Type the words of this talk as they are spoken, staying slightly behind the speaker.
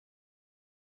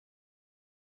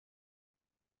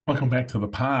Welcome back to the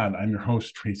pod. I'm your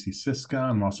host, Tracy Siska.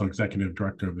 I'm also executive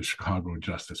director of the Chicago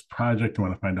Justice Project. You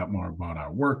want to find out more about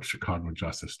our work,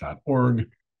 chicagojustice.org.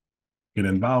 Get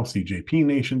involved,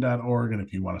 cjpnation.org. And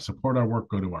if you want to support our work,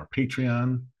 go to our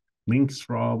Patreon. Links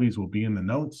for all these will be in the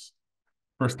notes.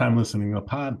 First time listening to the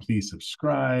pod, please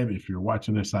subscribe. If you're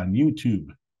watching this on YouTube,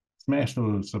 smash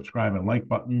those subscribe and like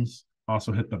buttons.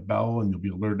 Also hit the bell and you'll be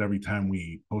alerted every time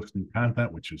we post new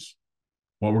content, which is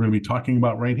what we're going to be talking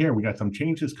about right here. We got some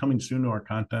changes coming soon to our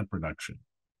content production.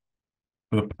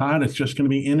 For the pod, it's just going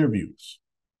to be interviews.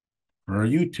 For our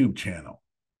YouTube channel,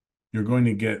 you're going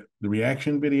to get the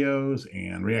reaction videos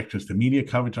and reactions to media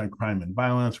coverage on crime and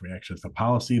violence, reactions to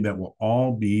policy that will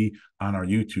all be on our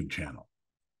YouTube channel.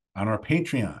 On our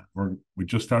Patreon, we're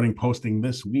just starting posting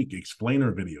this week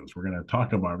explainer videos. We're going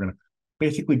to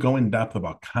basically go in depth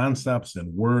about concepts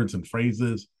and words and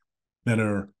phrases that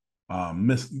are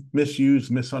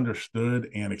misused, misunderstood,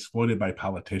 and exploited by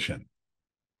politicians.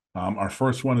 Our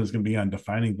first one is going to be on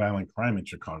defining violent crime in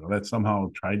Chicago. That somehow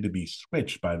tried to be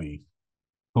switched by the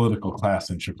political class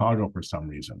in Chicago for some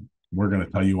reason. We're going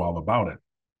to tell you all about it.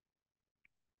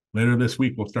 Later this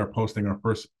week, we'll start posting our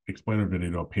first explainer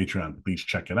video to Patreon. Please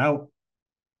check it out.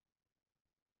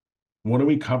 What are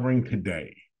we covering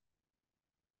today?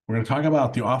 We're going to talk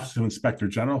about the Office of Inspector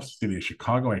General, City of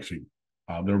Chicago, actually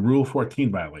the Rule 14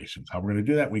 violations. How we're going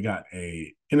to do that? We got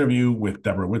a interview with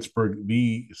Deborah Witzberg,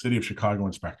 the City of Chicago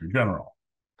Inspector General.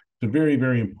 It's a very,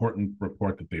 very important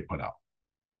report that they put out.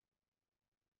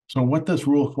 So what does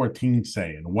Rule 14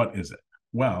 say and what is it?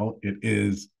 Well, it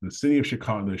is the City of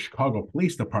Chicago, the Chicago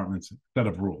Police Department's set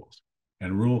of rules.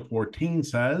 And Rule 14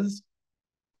 says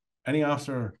any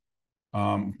officer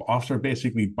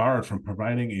basically barred from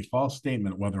providing a false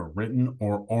statement, whether written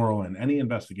or oral, in any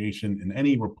investigation, in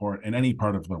any report, in any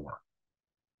part of their work.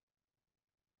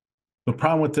 The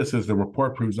problem with this is the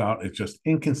report proves out it's just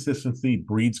inconsistency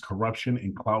breeds corruption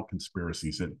and clout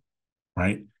conspiracies,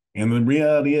 right? And the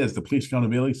reality is the police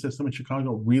accountability system in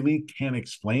Chicago really can't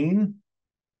explain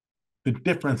the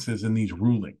differences in these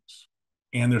rulings.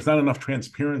 And there's not enough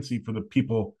transparency for the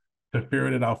people to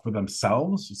figure it out for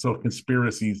themselves. So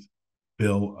conspiracies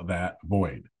fill that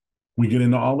void. We get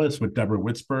into all this with Deborah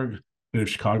Witzberg, the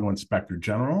Chicago Inspector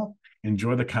General.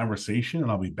 Enjoy the conversation,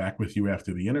 and I'll be back with you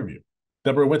after the interview.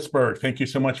 Deborah Witzberg, thank you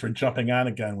so much for jumping on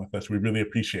again with us. We really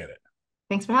appreciate it.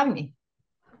 Thanks for having me.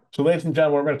 So, ladies and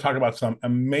gentlemen, we're going to talk about some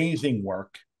amazing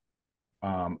work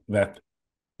that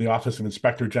the Office of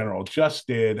Inspector General just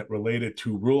did related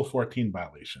to Rule 14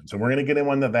 violations. And we're going to get in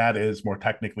what that is more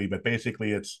technically, but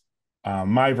basically it's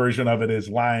my version of it is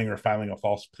lying or filing a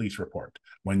false police report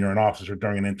when you're an officer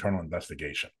during an internal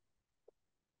investigation.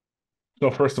 So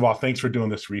first of all, thanks for doing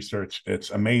this research. It's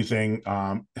amazing.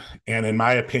 And in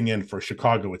my opinion, for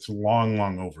Chicago, it's long,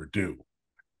 long overdue.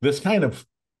 This kind of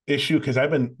issue, because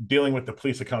I've been dealing with the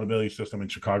police accountability system in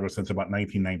Chicago since about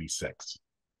 1996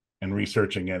 and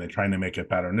researching it and trying to make it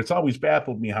better. And it's always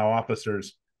baffled me how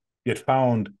officers get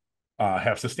found,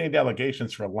 have sustained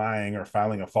allegations for lying or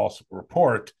filing a false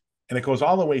report, and it goes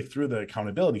all the way through the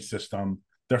accountability system.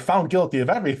 They're found guilty of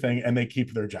everything and they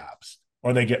keep their jobs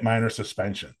or they get minor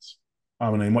suspensions.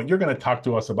 And what you're going to talk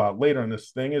to us about later in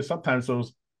this thing is sometimes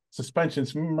those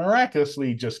suspensions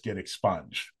miraculously just get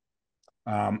expunged.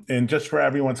 And just for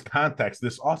everyone's context,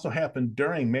 this also happened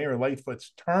during Mayor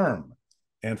Lightfoot's term.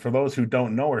 And for those who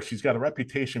don't know her, she's got a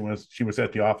reputation when she was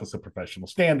at the Office of Professional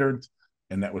Standards,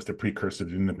 and that was the precursor to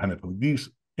the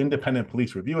Independent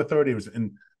Police Review Authority. It was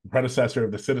in the predecessor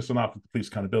of the Citizen Office of Police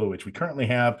Accountability, which we currently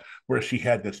have, where she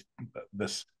had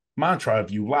this mantra of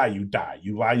you lie, you die,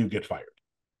 you lie, you get fired.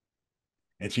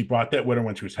 And she brought that with her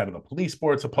when she was head of the police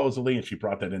board, supposedly, and she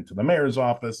brought that into the mayor's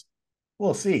office.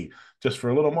 We'll see. Just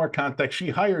for a little more context, she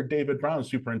hired David Brown,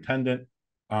 superintendent,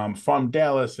 from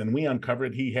Dallas, and we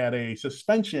uncovered he had a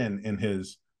suspension in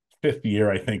his 5th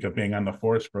year, I think, of being on the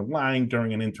force for lying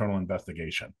during an internal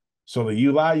investigation. So the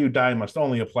you lie, you die must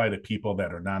only apply to people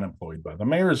that are not employed by the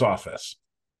mayor's office.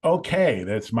 Okay,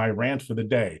 that's my rant for the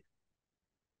day.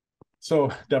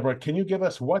 So, Deborah, can you give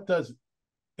us what does,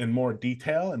 in more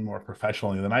detail and more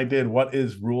professionally than I did, what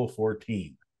is Rule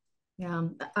 14? Yeah,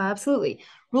 absolutely.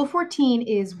 Rule 14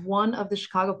 is one of the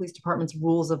Chicago Police Department's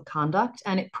rules of conduct,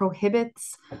 and it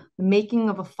prohibits the making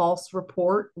of a false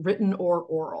report, written or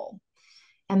oral.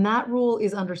 And that rule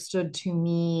is understood to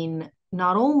mean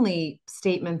not only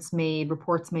statements made,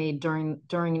 reports made during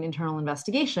an internal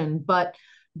investigation, but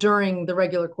during the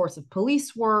regular course of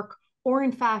police work, or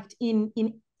in fact, in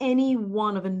any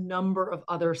one of a number of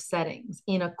other settings,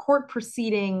 in a court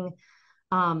proceeding,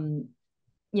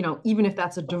 even if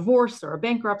that's a divorce or a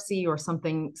bankruptcy or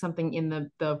something in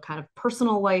the kind of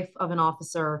personal life of an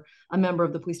officer, a member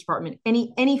of the police department,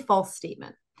 any false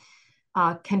statement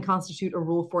can constitute a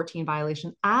Rule 14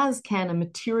 violation, as can a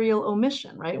material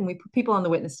omission, right? When we put people on the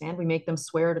witness stand, we make them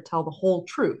swear to tell the whole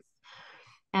truth.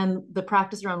 And the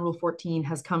practice around Rule 14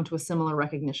 has come to a similar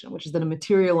recognition, which is that a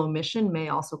material omission may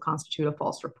also constitute a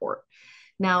false report.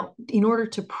 Now, in order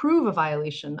to prove a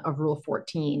violation of Rule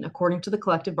 14, according to the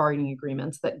collective bargaining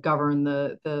agreements that govern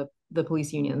the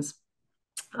police unions,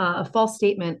 a false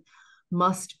statement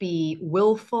must be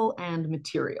willful and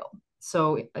material.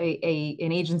 So an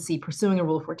agency pursuing a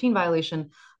Rule 14 violation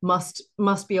must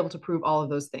be able to prove all of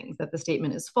those things, that the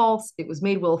statement is false, it was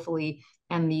made willfully,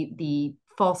 and the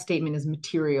false statement is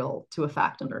material to a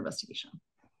fact under investigation.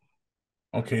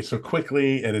 Okay, so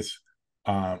quickly, it is,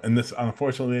 and this,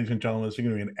 unfortunately, ladies and gentlemen, is going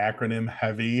to be an acronym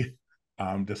heavy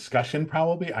discussion,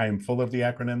 probably. I am full of the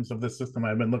acronyms of the system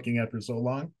I've been looking at for so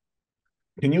long.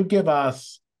 Can you give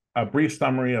us a brief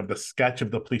summary of the sketch of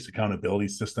the police accountability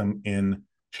system in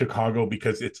Chicago?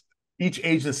 Because each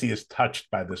agency is touched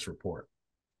by this report.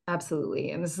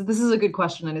 Absolutely. And this is a good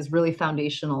question and is really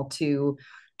foundational to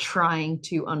trying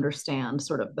to understand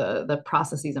sort of the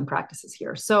processes and practices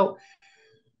here. So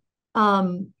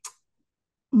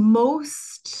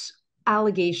most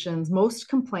allegations, most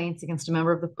complaints against a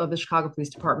member of the Chicago Police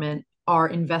Department are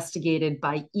investigated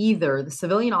by either the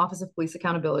Civilian Office of Police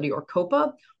Accountability, or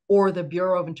COPA, or the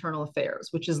Bureau of Internal Affairs,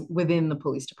 which is within the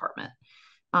police department.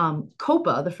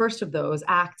 COPA, the first of those,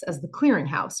 acts as the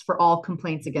clearinghouse for all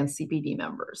complaints against CPD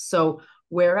members. So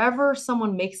wherever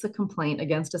someone makes a complaint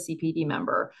against a CPD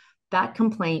member, that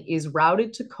complaint is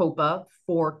routed to COPA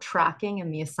for tracking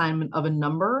and the assignment of a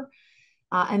number.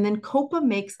 And then COPA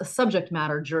makes a subject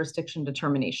matter jurisdiction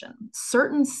determination.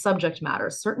 Certain subject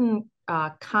matters, certain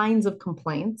kinds of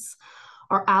complaints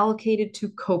are allocated to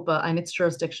COPA and its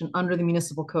jurisdiction under the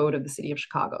municipal code of the city of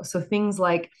Chicago. So things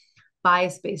like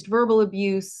bias-based verbal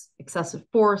abuse, excessive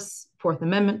force, Fourth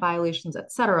Amendment violations,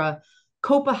 et cetera.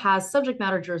 COPA has subject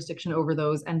matter jurisdiction over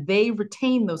those, and they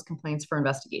retain those complaints for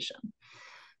investigation.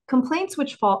 Complaints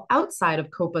which fall outside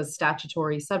of COPA's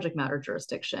statutory subject matter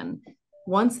jurisdiction,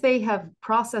 once they have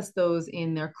processed those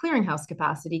in their clearinghouse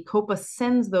capacity, COPA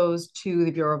sends those to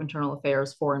the Bureau of Internal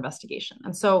Affairs for investigation.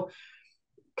 And so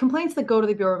complaints that go to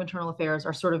the Bureau of Internal Affairs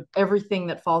are sort of everything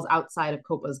that falls outside of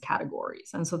COPA's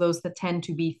categories. And so those that tend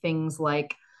to be things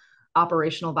like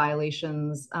operational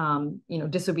violations,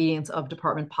 disobedience of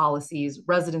department policies,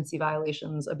 residency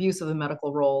violations, abuse of the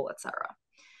medical role, et cetera.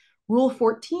 Rule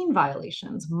 14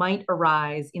 violations might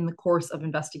arise in the course of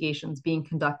investigations being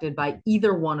conducted by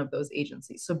either one of those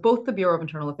agencies. So both the Bureau of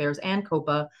Internal Affairs and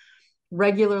COPA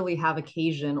regularly have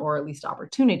occasion, or at least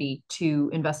opportunity, to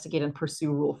investigate and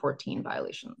pursue Rule 14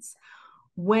 violations.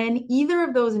 When either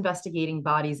of those investigating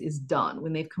bodies is done,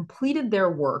 when they've completed their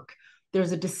work,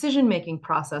 there's a decision-making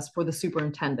process for the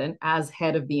superintendent as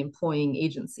head of the employing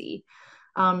agency.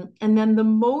 And then the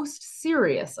most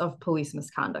serious of police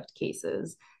misconduct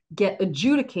cases get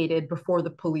adjudicated before the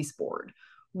police board,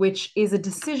 which is a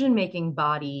decision-making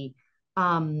body.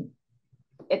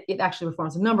 It actually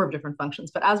performs a number of different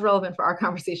functions, but as relevant for our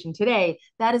conversation today,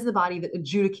 that is the body that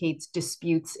adjudicates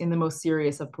disputes in the most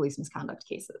serious of police misconduct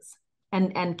cases,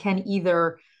 and can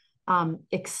either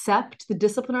accept the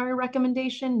disciplinary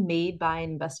recommendation made by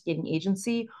an investigating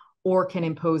agency, or can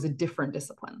impose a different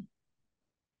discipline.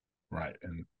 Right.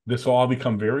 And this will all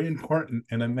become very important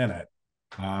in a minute,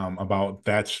 about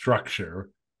that structure,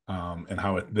 and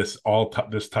how this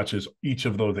touches each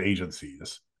of those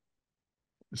agencies.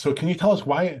 So can you tell us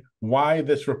why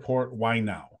this report? Why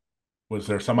now? Was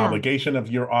there some obligation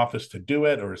of your office to do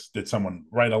it, or did someone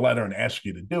write a letter and ask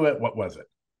you to do it? What was it?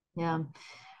 Yeah.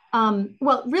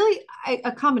 Well, really,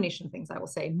 a combination of things, I will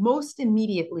say. Most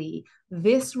immediately,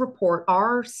 this report,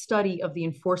 our study of the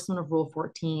enforcement of Rule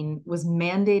 14, was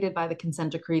mandated by the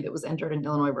consent decree that was entered in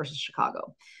Illinois versus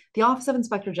Chicago. The Office of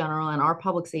Inspector General and our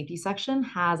public safety section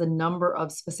has a number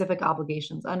of specific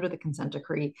obligations under the consent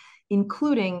decree,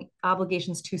 including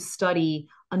obligations to study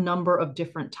a number of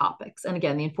different topics. And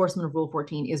again, the enforcement of Rule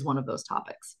 14 is one of those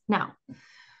topics. Now,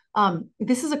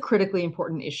 this is a critically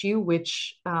important issue,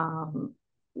 which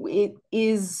it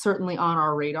is certainly on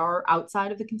our radar.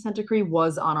 Outside of the consent decree,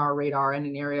 was on our radar and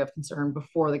an area of concern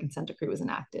before the consent decree was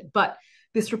enacted. But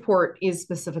this report is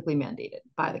specifically mandated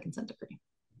by the consent decree.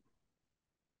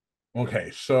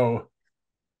 Okay, so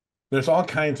there's all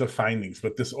kinds of findings,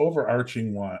 but this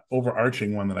overarching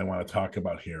one that I want to talk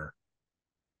about here.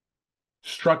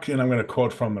 And I'm going to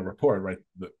quote from the report, right?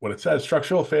 What it says: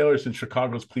 structural failures in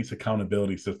Chicago's police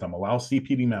accountability system allow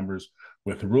CPD members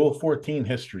with Rule 14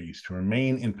 histories to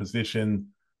remain in position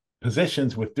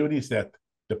positions with duties that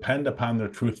depend upon their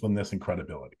truthfulness and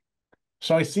credibility.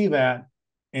 So I see that,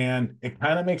 and it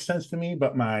kind of makes sense to me.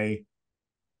 But my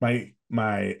police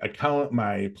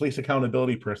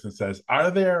accountability person says,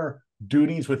 are there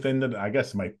duties within the? I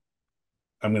guess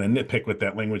I'm going to nitpick with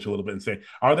that language a little bit and say,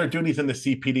 are there duties in the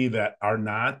CPD that do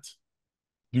not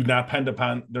depend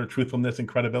upon their truthfulness and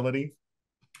credibility?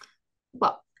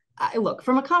 Well, look,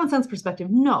 from a common sense perspective,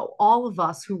 no, all of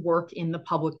us who work in the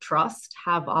public trust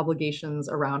have obligations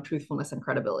around truthfulness and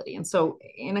credibility. And so,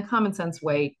 in a common sense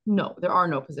way, no, there are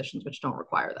no positions which don't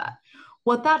require that.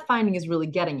 What that finding is really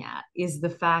getting at is the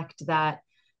fact that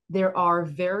there are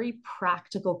very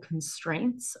practical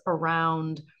constraints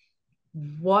around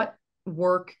what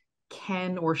work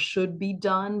can or should be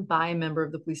done by a member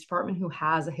of the police department who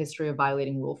has a history of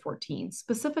violating Rule 14,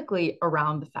 specifically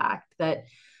around the fact that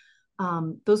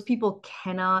those people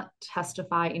cannot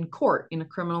testify in court in a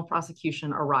criminal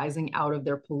prosecution arising out of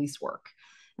their police work.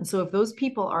 And so, if those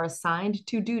people are assigned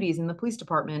to duties in the police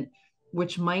department,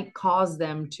 which might cause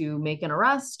them to make an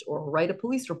arrest or write a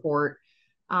police report,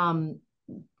 um,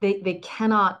 they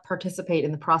cannot participate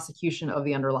in the prosecution of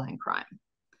the underlying crime.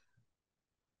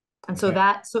 And so Okay.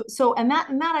 that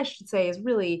I should say is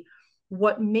really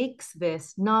what makes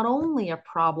this not only a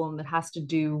problem that has to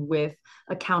do with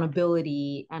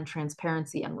accountability and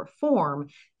transparency and reform,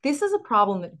 this is a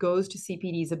problem that goes to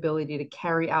CPD's ability to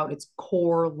carry out its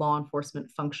core law enforcement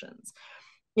functions.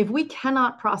 If we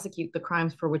cannot prosecute the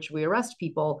crimes for which we arrest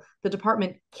people, the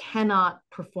department cannot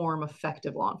perform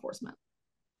effective law enforcement.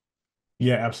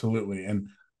 Yeah, absolutely. And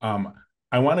um,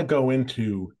 I want to go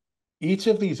into each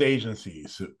of these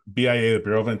agencies: BIA, the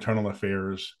Bureau of Internal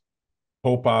Affairs,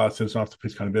 HOPA, Citizen Office of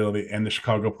Police Accountability, and the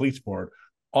Chicago Police Board,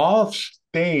 all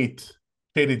stated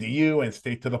to you and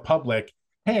state to the public,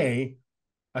 hey,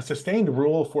 a sustained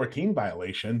Rule 14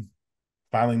 violation,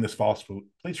 filing this false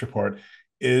police report,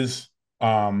 is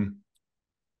um,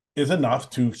 is enough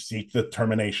to seek the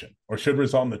termination or should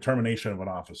result in the termination of an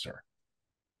officer.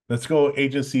 Let's go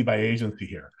agency by agency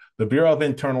here. The Bureau of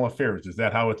Internal Affairs, is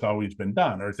that how it's always been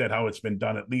done? Or is that how it's been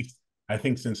done at least, I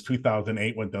think, since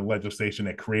 2008 with the legislation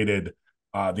that created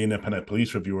the Independent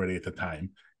Police Review at the time?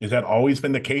 Is that always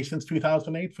been the case since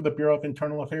 2008 for the Bureau of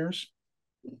Internal Affairs?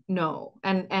 No,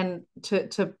 and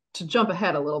to jump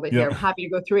ahead a little bit here, Yep. I'm happy to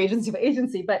go through agency by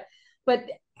agency, but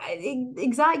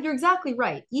you're exactly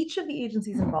right. Each of the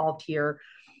agencies involved here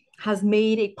has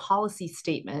made a policy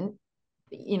statement,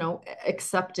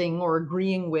 accepting or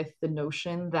agreeing with the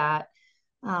notion that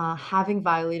having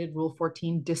violated Rule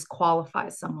 14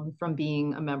 disqualifies someone from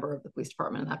being a member of the police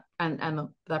department,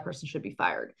 that person should be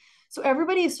fired. So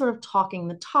everybody is sort of talking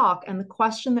the talk, and the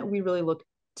question that we really look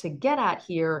to get at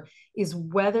here is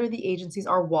whether the agencies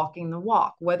are walking the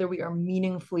walk, whether we are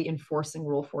meaningfully enforcing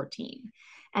Rule 14.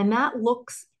 And that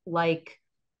looks like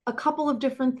a couple of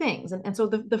different things. And so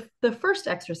the first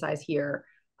exercise here,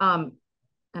 and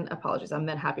apologies, I'm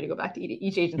then happy to go back to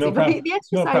each agency, No but problem. the No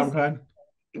exercise problem. Go ahead.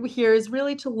 here is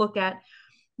really to look at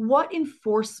what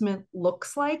enforcement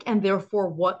looks like and therefore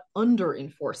what under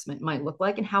enforcement might look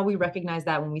like and how we recognize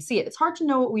that when we see it. It's hard to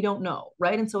know what we don't know,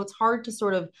 right? And so it's hard to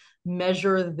sort of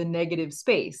measure the negative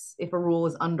space if a rule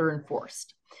is under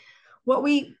enforced. What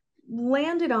we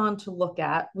landed on to look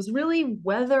at was really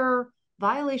whether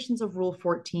violations of Rule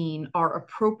 14 are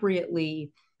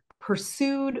appropriately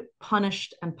pursued,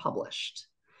 punished, and published.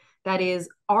 That is,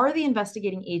 are the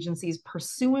investigating agencies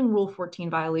pursuing Rule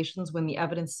 14 violations when the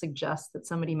evidence suggests that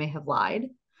somebody may have lied?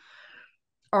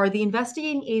 Are the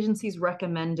investigating agencies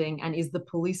recommending and is the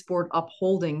police board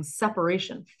upholding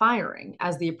separation, firing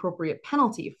as the appropriate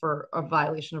penalty for a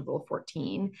violation of Rule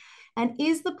 14? And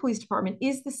is the police department,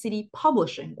 is the city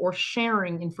publishing or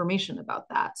sharing information about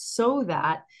that so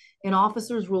that an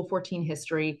officer's Rule 14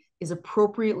 history is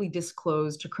appropriately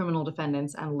disclosed to criminal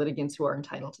defendants and litigants who are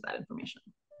entitled to that information?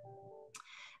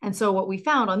 And so what we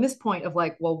found on this point of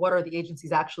like, well, what are the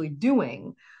agencies actually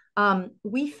doing?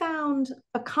 We found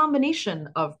a combination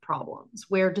of problems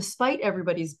where despite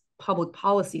everybody's public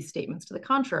policy statements to the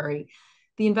contrary,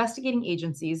 the investigating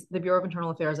agencies, the Bureau of Internal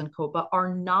Affairs and COPA,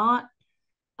 are not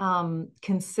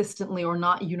consistently or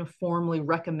not uniformly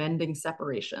recommending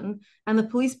separation. And the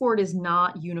police board is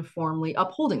not uniformly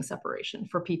upholding separation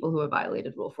for people who have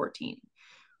violated Rule 14.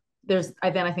 There's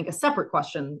then I think a separate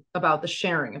question about the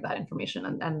sharing of that information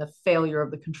and the failure of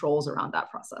the controls around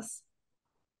that process.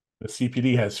 The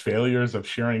CPD has failures of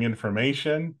sharing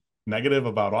information negative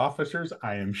about officers.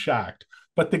 I am shocked.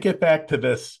 But to get back to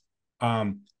this,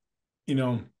 um, you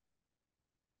know,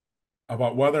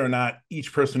 about whether or not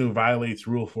each person who violates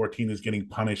Rule 14 is getting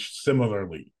punished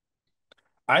similarly.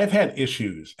 I've had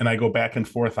issues and I go back and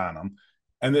forth on them.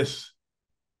 And this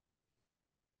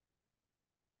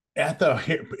at the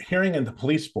hearing in the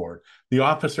police board, the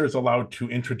officer is allowed to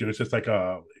introduce, it's like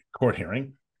a court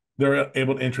hearing. They're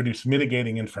able to introduce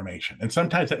mitigating information. And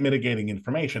sometimes that mitigating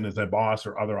information is a boss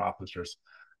or other officers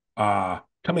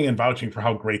coming and vouching for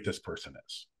how great this person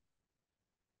is.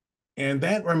 And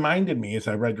that reminded me, as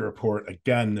I read your report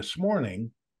again this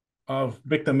morning, of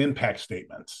victim impact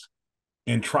statements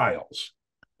in trials.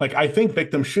 Like, I think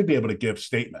victims should be able to give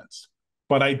statements,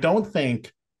 but I don't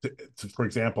think, for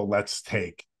example, let's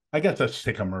take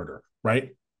a murder,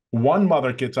 right? One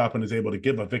mother gets up and is able to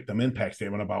give a victim impact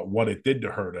statement about what it did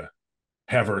to her to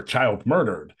have her child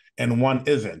murdered, and one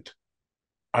isn't.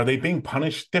 Are they being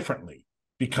punished differently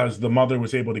because the mother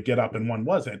was able to get up and one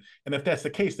wasn't? And if that's the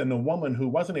case, then the woman who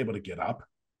wasn't able to get up,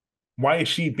 why is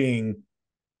she being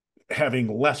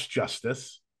having less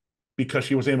justice because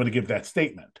she was able to give that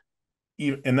statement?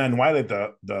 And then why did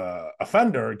the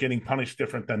offender getting punished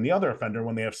different than the other offender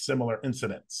when they have similar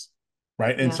incidents,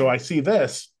 right? And Yeah. so I see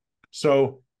this.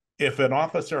 So if an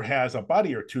officer has a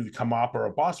buddy or two to come up, or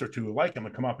a boss or two who like him to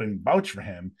come up and vouch for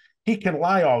him, he can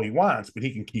lie all he wants, but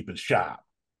he can keep his job.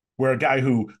 Where a guy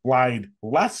who lied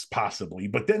less possibly,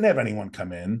 but didn't have anyone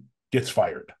come in, gets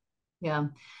fired. Yeah.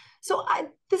 So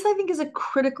this, I think, is a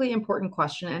critically important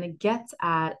question, and it gets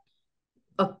at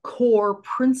a core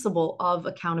principle of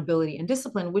accountability and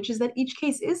discipline, which is that each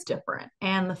case is different,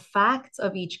 and the facts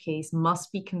of each case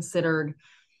must be considered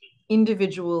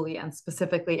individually and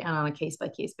specifically and on a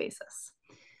case-by-case basis.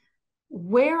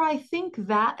 Where I think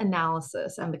that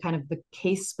analysis and the kind of the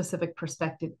case-specific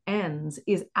perspective ends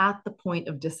is at the point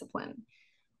of discipline.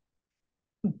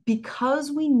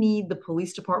 Because we need the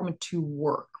police department to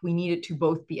work, we need it to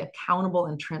both be accountable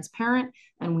and transparent,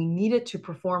 and we need it to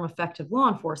perform effective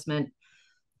law enforcement.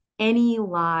 Any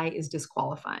lie is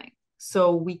disqualifying.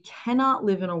 So we cannot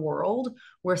live in a world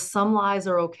where some lies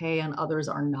are okay and others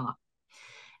are not.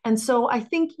 And so I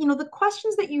think, the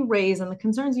questions that you raise and the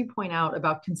concerns you point out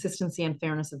about consistency and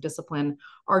fairness of discipline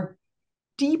are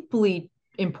deeply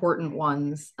important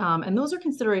ones. And those are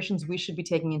considerations we should be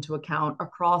taking into account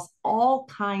across all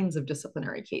kinds of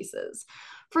disciplinary cases.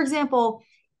 For example,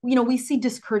 we see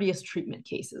discourteous treatment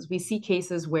cases. We see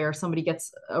cases where somebody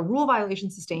gets a rule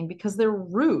violation sustained because they're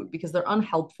rude, because they're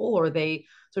unhelpful, or they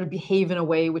sort of behave in a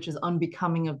way which is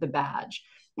unbecoming of the badge.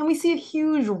 And we see a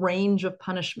huge range of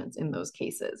punishments in those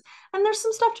cases. And there's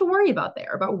some stuff to worry about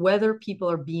there, about whether people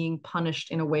are being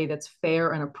punished in a way that's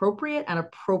fair and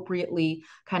appropriately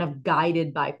kind of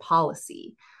guided by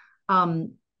policy.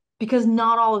 Because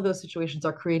not all of those situations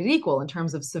are created equal in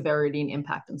terms of severity and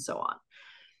impact and so on.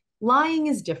 Lying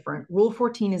is different. Rule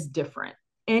 14 is different.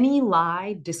 Any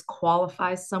lie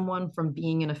disqualifies someone from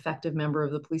being an effective member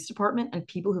of the police department, and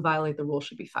people who violate the rule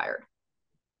should be fired.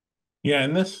 Yeah,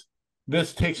 and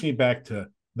this takes me back to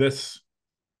this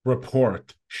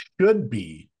report should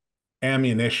be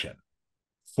ammunition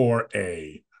for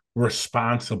a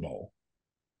responsible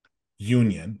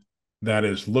union that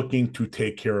is looking to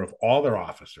take care of all their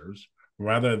officers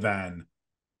rather than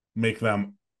make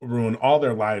them ruin all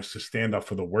their lives to stand up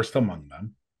for the worst among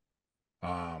them.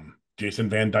 Jason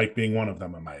Van Dyke being one of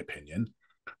them, in my opinion.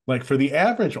 Like, for the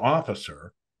average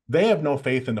officer, they have no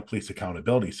faith in the police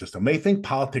accountability system. They think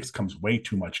politics comes way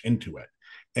too much into it.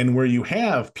 And where you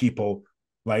have people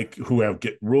like who have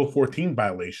get Rule 14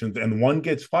 violations, and one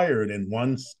gets fired and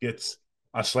one gets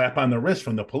a slap on the wrist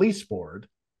from the police board,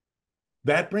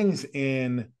 that brings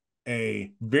in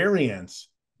a variance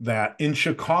that in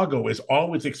Chicago is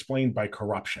always explained by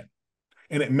corruption.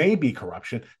 And it may be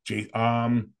corruption.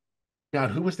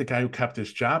 God, who was the guy who kept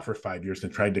his job for 5 years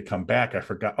and tried to come back? I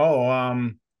forgot.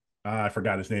 I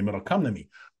forgot his name. It'll come to me.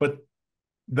 But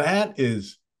that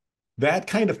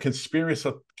kind of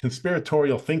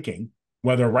conspiratorial thinking,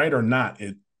 whether right or not,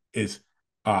 it is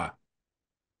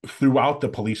throughout the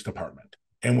police department.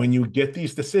 And when you get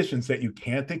these decisions that you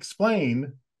can't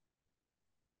explain,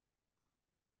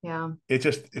 Yeah. it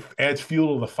adds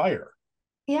fuel to the fire.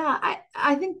 Yeah,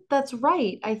 I think that's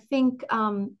right. I think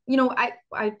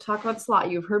I talk about this a lot.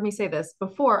 You've heard me say this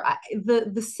before.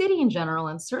 The city in general,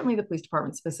 and certainly the police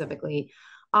department specifically,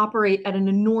 operate at an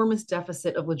enormous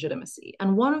deficit of legitimacy.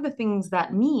 And one of the things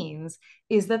that means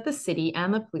is that the city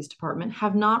and the police department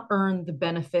have not earned the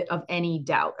benefit of any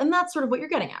doubt. And that's sort of what you're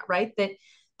getting at, right? That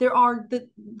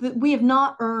we have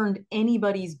not earned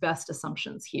anybody's best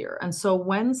assumptions here. And so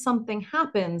when something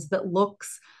happens that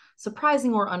looks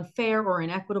surprising or unfair or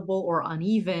inequitable or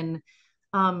uneven,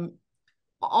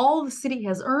 all the city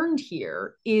has earned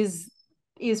here is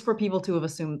for people to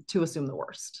assume the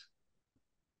worst.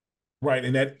 Right.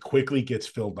 And that quickly gets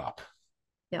filled up.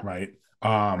 Yeah. Right.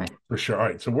 Right. For sure. All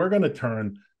right. So we're going to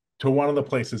turn to one of the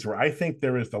places where I think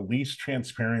there is the least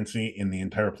transparency in the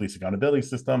entire police accountability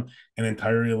system and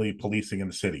entirely policing in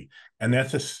the city. And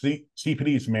that's the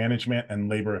CPD's management and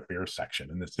labor affairs section,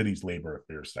 in the city's labor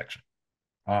affairs section.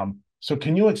 So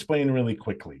can you explain really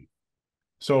quickly?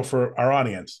 So for our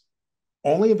audience,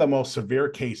 only the most severe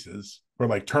cases for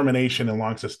like termination and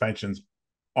long suspensions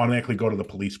automatically go to the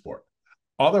police board.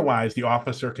 Otherwise, the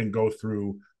officer can go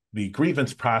through the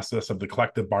grievance process of the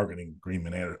collective bargaining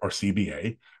agreement, or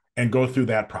CBA, and go through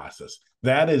that process.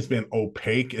 That has been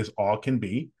opaque as all can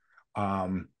be.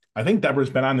 I think Deborah's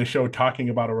been on the show talking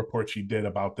about a report she did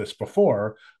about this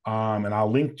before, and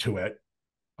I'll link to it.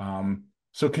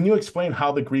 So can you explain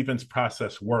how the grievance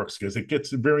process works? Because it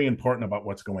gets very important about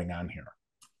what's going on here.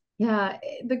 Yeah,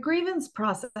 the grievance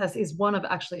process is one of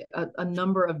actually a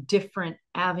number of different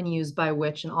avenues by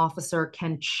which an officer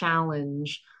can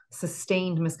challenge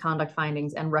sustained misconduct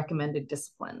findings and recommended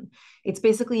discipline. It's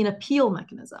basically an appeal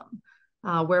mechanism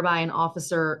whereby an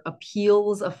officer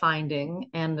appeals a finding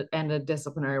and a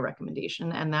disciplinary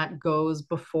recommendation, and that goes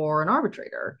before an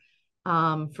arbitrator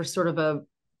for sort of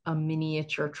a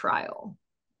miniature trial.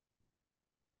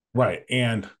 Right.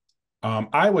 And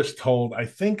I was told, I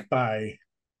think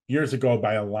years ago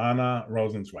by Alana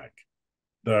Rosenzweig,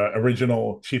 the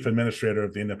original chief administrator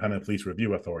of the Independent Police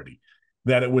Review Authority,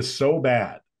 that it was so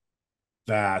bad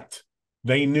that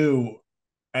they knew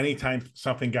anytime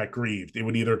something got grieved, it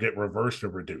would either get reversed or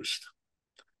reduced,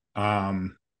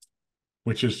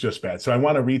 which is just bad. So I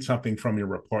want to read something from your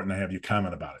report and I have you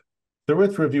comment about it. The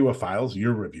With review of files,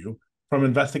 your review, from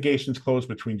investigations closed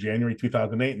between January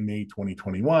 2008 and May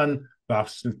 2021, the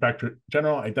Office of Inspector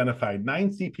General identified 9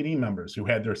 CPD members who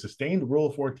had their sustained Rule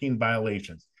 14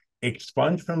 violations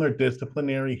expunged from their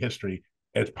disciplinary history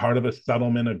as part of a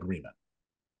settlement agreement.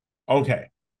 Okay,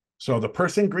 so the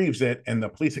person grieves it, and the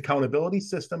police accountability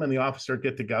system and the officer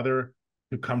get together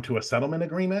to come to a settlement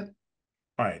agreement.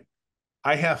 All right,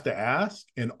 I have to ask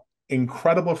in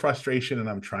incredible frustration, and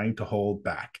I'm trying to hold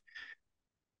back.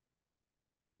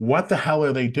 What the hell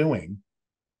are they doing?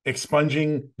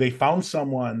 Expunging, they found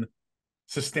someone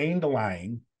sustained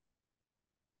lying.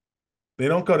 They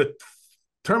don't go to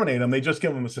terminate them, they just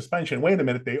give them a suspension. Wait a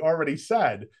minute, they already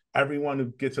said everyone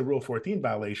who gets a Rule 14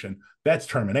 violation, that's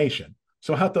termination.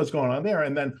 So what's going on there?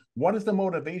 And then what is the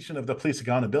motivation of the police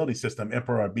accountability system,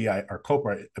 IPRA or BI or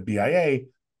COPA, BIA,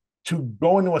 to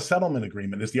go into a settlement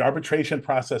agreement? Is the arbitration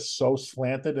process so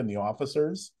slanted in the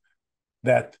officers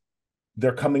that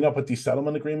they're coming up with these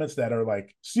settlement agreements that are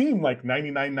like, seem like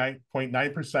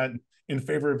 99.9% in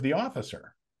favor of the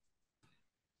officer?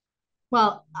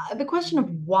 Well, the question of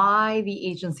why the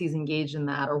agencies engage in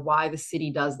that or why the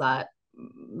city does that,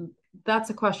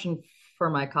 that's a question for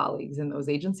my colleagues in those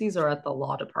agencies or at the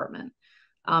law department.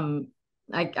 I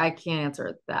can't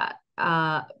answer that.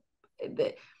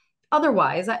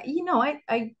 Otherwise,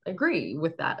 I agree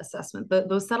with that assessment.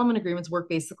 Those settlement agreements work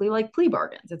basically like plea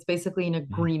bargains. It's basically an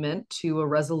agreement to a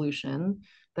resolution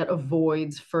that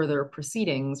avoids further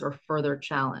proceedings or further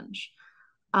challenge.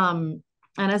 And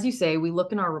as you say, we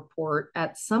look in our report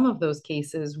at some of those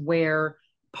cases where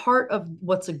part of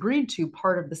what's agreed to,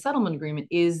 part of the settlement agreement,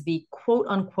 is the quote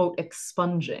unquote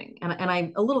expunging. And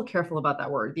I'm a little careful about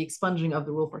that word, the expunging of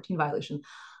the Rule 14 violation.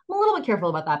 I'm a little bit careful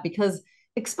about that because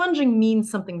expunging means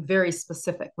something very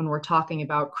specific when we're talking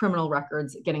about criminal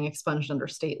records getting expunged under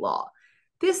state law.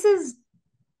 This is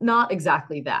not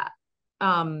exactly that.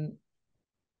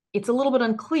 It's a little bit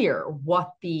unclear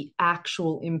what the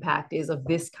actual impact is of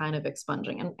this kind of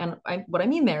expunging. What I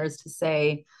mean there is to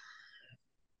say,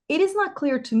 it is not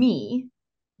clear to me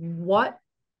what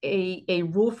a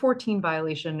Rule 14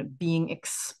 violation being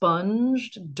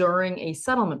expunged during a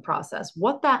settlement process,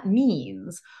 what that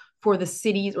means for the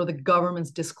city's or the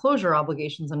government's disclosure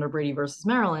obligations under Brady versus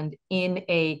Maryland in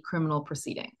a criminal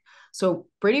proceeding. So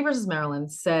Brady versus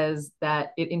Maryland says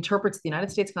that it interprets the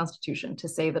United States Constitution to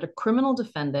say that a criminal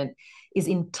defendant is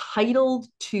entitled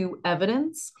to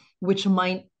evidence which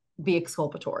might be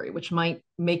exculpatory, which might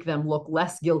make them look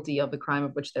less guilty of the crime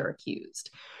of which they're accused.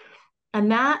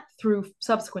 And that, through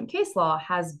subsequent case law,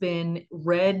 has been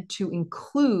read to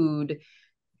include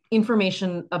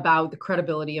information about the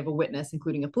credibility of a witness,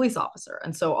 including a police officer.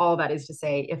 And so all that is to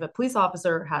say, if a police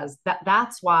officer has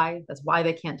that's why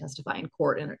they can't testify in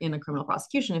court in a criminal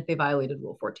prosecution if they violated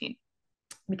Rule 14,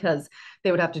 because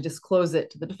they would have to disclose it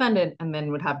to the defendant and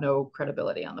then would have no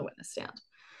credibility on the witness stand.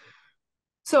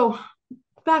 So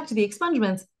back to the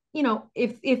expungements,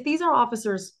 if these are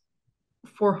officers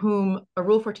for whom a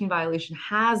Rule 14 violation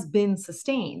has been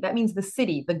sustained, that means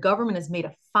the government has made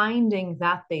a finding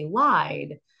that they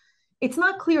lied. It's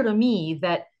not clear to me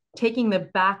that taking the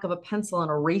back of a pencil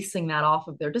and erasing that off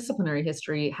of their disciplinary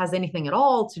history has anything at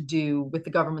all to do with the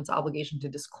government's obligation to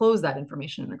disclose that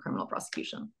information in a criminal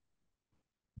prosecution.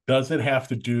 Does it have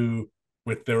to do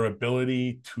with their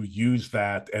ability to use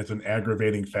that as an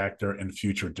aggravating factor in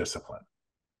future discipline?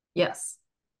 Yes.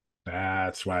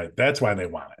 That's why they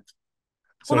want it.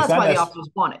 Well, So it's that's not why the as officers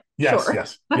want it. yes, Sure.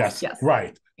 yes, yes, Yes.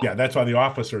 right. Yeah. Yeah, that's why the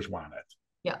officers want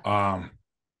Yeah. it.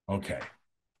 Okay.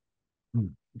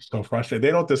 So frustrated.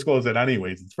 They don't disclose it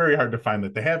anyways. It's very hard to find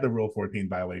that they have the Rule 14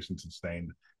 violations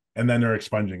sustained, and then they're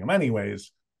expunging them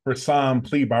anyways for some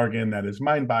plea bargain that is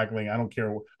mind-boggling. I don't care.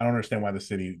 I don't understand why the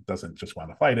city doesn't just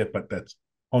want to fight it, but that's a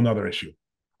whole nother issue.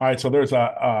 All right, so there's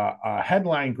a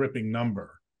headline gripping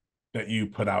number that you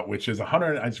put out, which is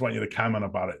 100. I just want you to comment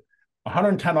about it.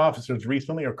 110 officers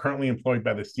recently are currently employed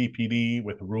by the CPD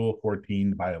with Rule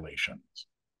 14 violations.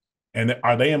 And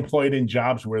are they employed in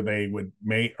jobs where they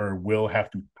may or will have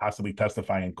to possibly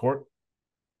testify in court?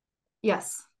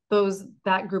 Yes.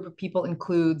 That group of people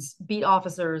includes beat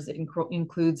officers, it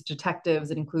includes detectives,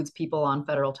 it includes people on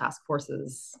federal task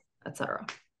forces, etc.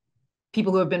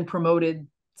 People who have been promoted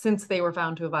since they were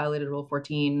found to have violated Rule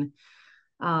 14,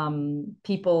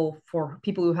 people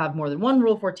who have more than one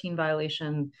Rule 14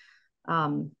 violation,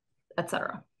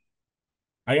 etc.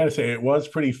 I got to say, it was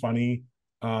pretty funny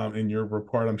in your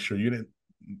report. I'm sure you didn't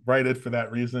write it for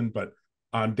that reason, but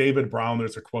on David Brown,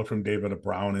 there's a quote from David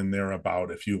Brown in there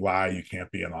about if you lie, you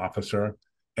can't be an officer.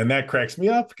 And that cracks me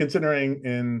up, considering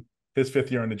in his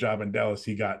 5th year on the job in Dallas,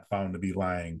 he got found to be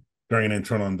lying during an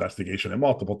internal investigation at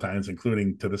multiple times,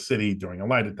 including to the city during a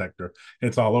lie detector.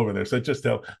 It's all over there. So it's just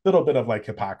a little bit of like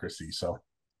hypocrisy. So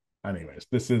anyways,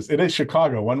 it is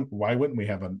Chicago. Why wouldn't we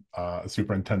have a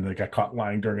superintendent that got caught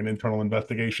lying during an internal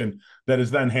investigation that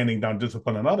is then handing down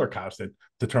discipline on other cops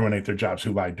to terminate their jobs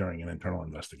who lied during an internal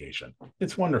investigation?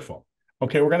 It's wonderful.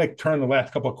 Okay, we're going to turn the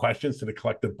last couple of questions to the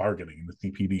collective bargaining and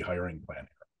the CPD hiring plan here.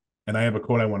 And I have a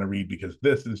quote I want to read because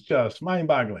this is just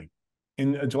mind-boggling.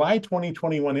 In a July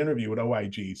 2021 interview with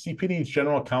OIG, CPD's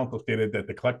general counsel stated that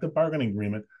the collective bargaining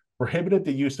agreement prohibited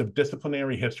the use of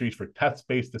disciplinary histories for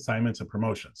test-based assignments and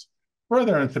promotions.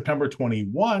 Further, in September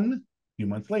 21, a few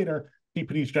months later,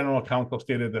 CPD's general counsel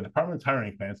stated the department's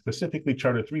hiring plan, specifically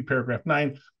Charter 3, Paragraph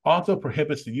 9, also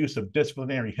prohibits the use of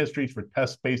disciplinary histories for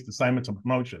test-based assignments and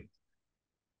promotions.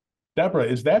 Deborah,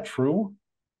 is that true?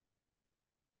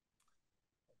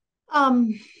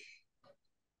 Um,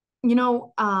 you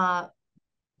know, I'm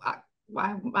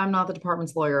not the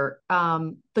department's lawyer.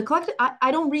 I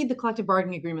don't read the collective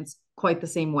bargaining agreements quite the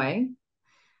same way.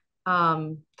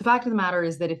 The fact of the matter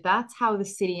is that if that's how the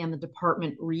city and the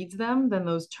department reads them, then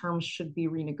those terms should be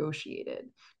renegotiated.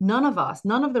 None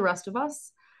of the rest of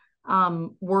us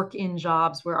work in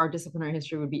jobs where our disciplinary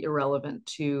history would be irrelevant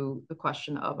to the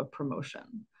question of a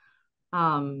promotion.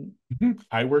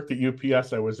 I worked at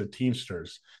UPS. I was a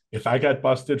Teamsters. If I got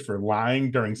busted for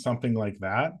lying during something like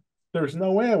that, there's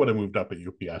no way I would have moved up at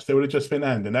UPS. They would have just been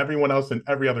end, and everyone else in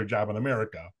every other job in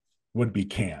America would be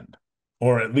canned,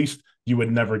 or at least you would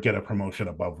never get a promotion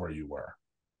above where you were.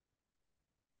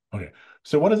 Okay,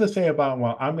 so what does it say about?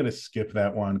 Well, I'm going to skip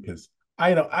that one because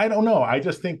I don't know. I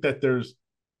just think that there's.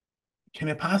 Can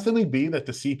it possibly be that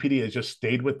the CPD has just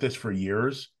stayed with this for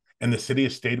years, and the city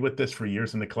has stayed with this for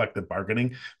years in the collective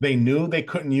bargaining? They knew they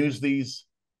couldn't use these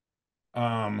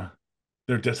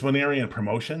their disciplinary and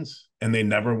promotions, and they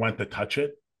never went to touch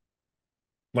it.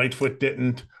 Lightfoot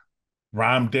didn't,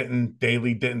 Rom didn't,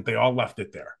 Daly didn't. They all left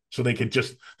it there so they could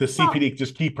the CPD Well,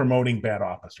 just keep promoting bad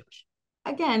officers.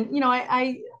 again,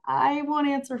 I won't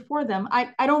answer for them.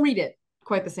 I don't read it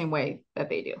quite the same way that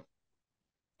they do.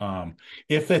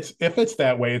 If it's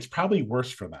that way, it's probably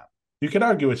worse for them. You could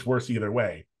argue it's worse either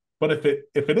way. But if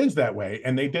it is that way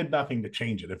and they did nothing to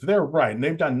change it, if they're right and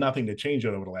they've done nothing to change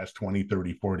it over the last 20,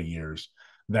 30, 40 years,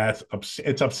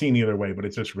 it's obscene either way, but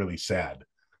it's just really sad.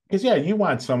 Because yeah, you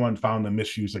want someone found to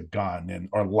misuse a gun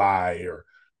or lie or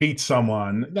beat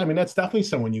someone. I mean, that's definitely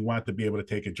someone you want to be able to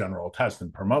take a general test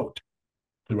and promote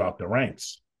throughout the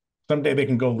ranks. Someday they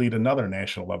can go lead another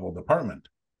national level department.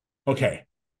 Okay.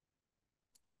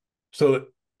 So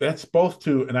that's both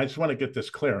to, and I just want to get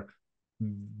this clear.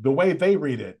 The way they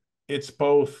read it, it's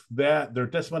both that their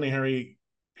disciplinary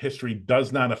history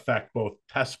does not affect both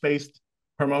test-based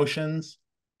promotions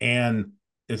and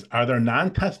are there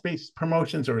non-test based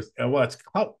promotions or it's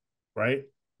clout, right?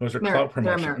 Those are clout There are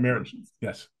promotion. merit promotions.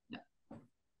 Yes. Yeah.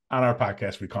 On our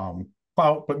podcast, we call them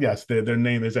clout, but yes, their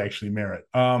name is actually merit.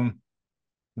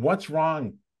 What's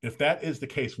wrong if that is the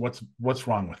case? What's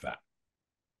wrong with that?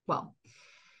 Well,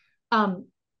 um,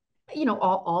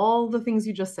 all the things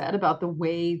you just said about the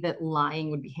way that lying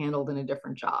would be handled in a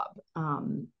different job.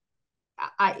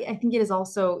 I think it is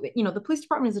also, the police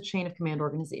department is a chain of command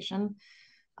organization.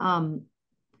 Um,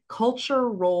 Culture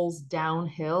rolls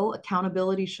downhill,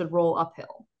 accountability should roll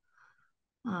uphill.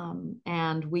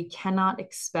 And we cannot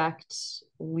expect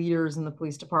leaders in the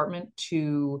police department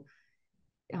to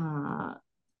uh,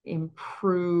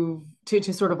 improve,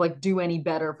 to sort of like do any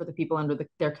better for the people under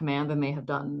their command than they have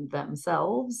done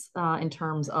themselves in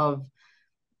terms of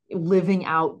living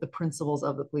out the principles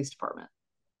of the police department.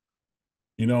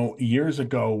 Years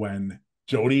ago when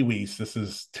Jody Weiss, this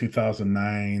is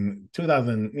 2009,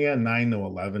 2000, yeah, 9 to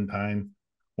 11 time,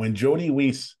 when Jody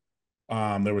Weiss,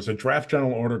 there was a draft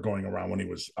general order going around when he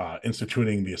was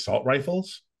instituting the assault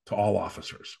rifles to all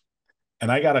officers.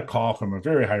 And I got a call from a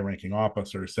very high ranking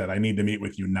officer who said, I need to meet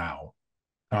with you now.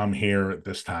 Come here at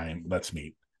this time. Let's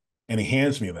meet. And he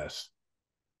hands me this.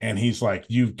 And he's like,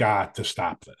 you've got to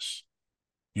stop this.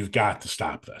 You've got to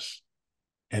stop this.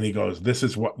 And he goes, this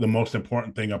is what the most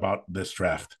important thing about this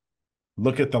draft.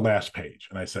 Look at the last page.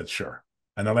 And I said, sure.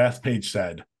 And the last page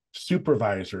said,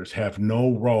 supervisors have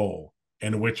no role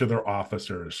in which of their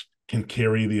officers can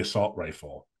carry the assault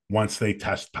rifle once they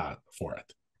test for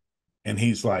it. And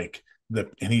he's like,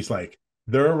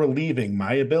 they're relieving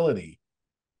my ability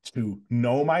to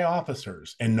know my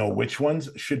officers and know which ones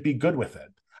should be good with it.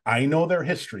 I know their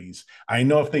histories. I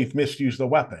know if they've misused the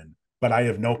weapon, but I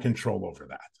have no control over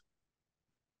that.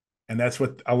 And that's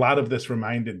what a lot of this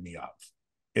reminded me of.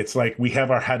 It's like we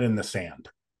have our head in the sand,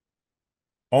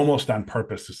 almost on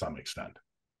purpose to some extent.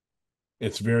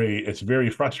 It's very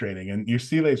frustrating. And you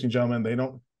see, ladies and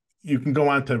gentlemen, you can go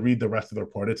on to read the rest of the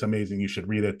report. It's amazing. You should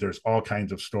read it. There's all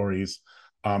kinds of stories,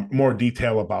 more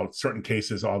detail about certain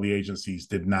cases. All the agencies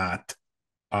did not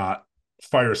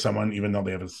fire someone, even though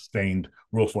they have a sustained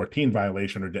Rule 14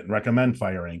 violation or didn't recommend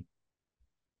firing.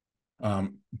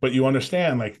 But you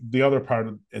understand, like the other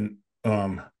part, and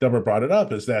Deborah brought it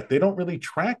up, is that they don't really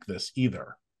track this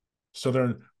either.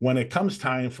 So when it comes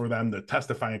time for them to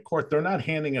testify in court, they're not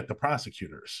handing it to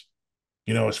prosecutors.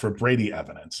 It's for Brady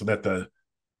evidence, so that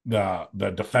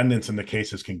the defendants in the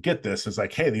cases can get this. It's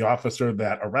like, hey, the officer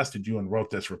that arrested you and wrote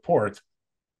this report,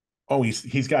 oh,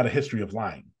 he's got a history of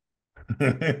lying,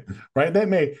 right?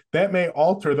 That may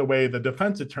alter the way the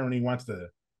defense attorney wants to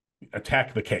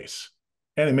attack the case.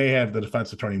 And it may have the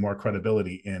defense attorney more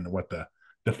credibility in what the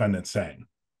defendant's saying.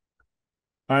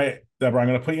 All right, Deborah, I'm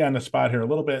going to put you on the spot here a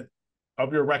little bit.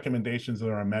 Of your recommendations,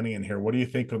 there are many in here. What do you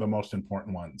think are the most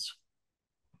important ones?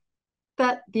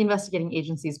 That the investigating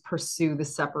agencies pursue the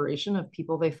separation of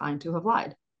people they find to have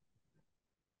lied.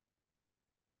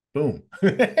 Boom.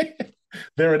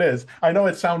 There it is. I know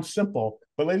it sounds simple,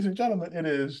 but ladies and gentlemen, it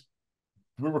is.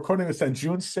 We're recording this on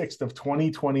June 6th of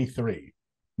 2023,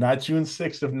 not June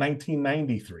 6th of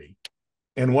 1993.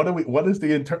 And what is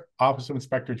the Office of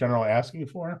Inspector General asking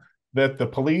for? That the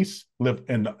police live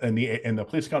in the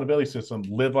police accountability system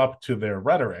live up to their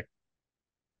rhetoric,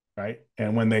 right?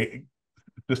 And when they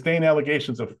sustain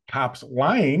allegations of cops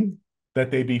lying,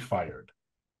 that they be fired.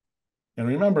 And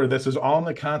remember, this is all in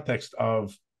the context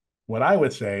of what I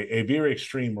would say a very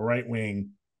extreme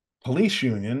right-wing police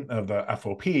union of the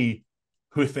FOP,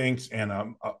 who thinks,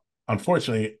 and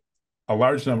unfortunately, a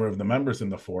large number of the members in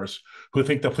the force who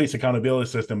think the police accountability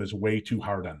system is way too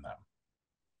hard on them.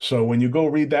 So when you go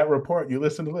read that report, you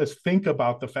listen to this, think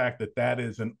about the fact that that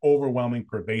is an overwhelming,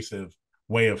 pervasive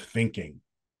way of thinking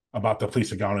about the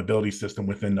police accountability system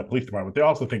within the police department. They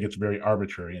also think it's very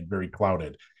arbitrary and very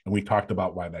clouded. And we talked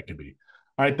about why that could be.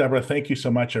 All right, Deborah, thank you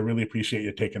so much. I really appreciate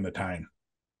you taking the time.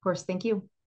 Of course, thank you.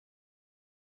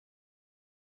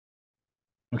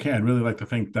 Okay, I'd really like to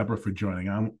thank Deborah for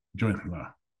joining.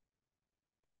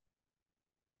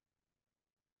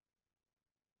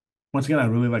 Once again,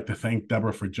 I'd really like to thank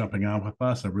Deborah for jumping on with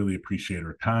us. I really appreciate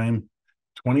her time.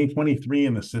 2023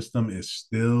 and the system is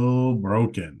still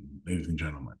broken, ladies and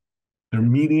gentlemen. They're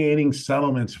mediating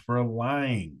settlements for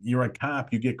lying. You're a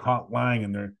cop, you get caught lying,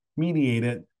 and they're mediate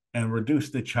it and reduce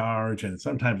the charge, and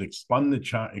sometimes expunge the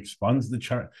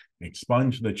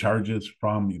charges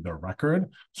from the record,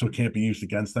 so it can't be used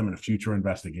against them in future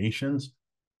investigations.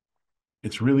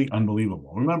 It's really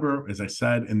unbelievable. Remember, as I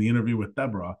said in the interview with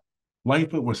Deborah,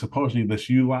 Lightfoot was supposedly this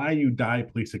you lie, you die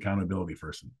police accountability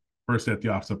person. First at the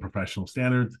Office of Professional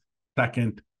Standards,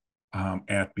 second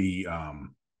at the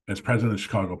as president of the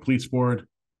Chicago Police Board.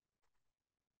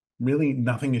 Really,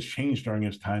 nothing has changed during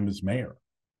his time as mayor,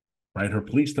 right? Her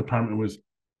police department was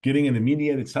getting into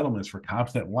mediated settlements for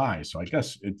cops that lie. So I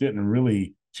guess she's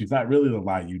not really the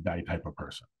lie, you die type of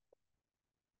person.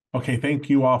 Okay, thank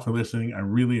you all for listening. I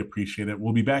really appreciate it.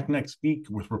 We'll be back next week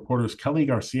with reporters Kelly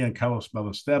Garcia and Carlos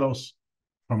Ballesteros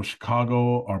from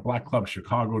Chicago, or Black Club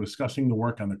Chicago, discussing the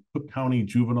work on the Cook County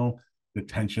Juvenile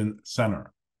Detention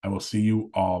Center. I will see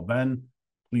you all then.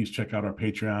 Please check out our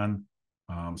Patreon,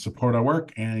 support our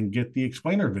work, and get the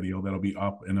explainer video that'll be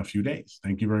up in a few days.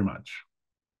 Thank you very much.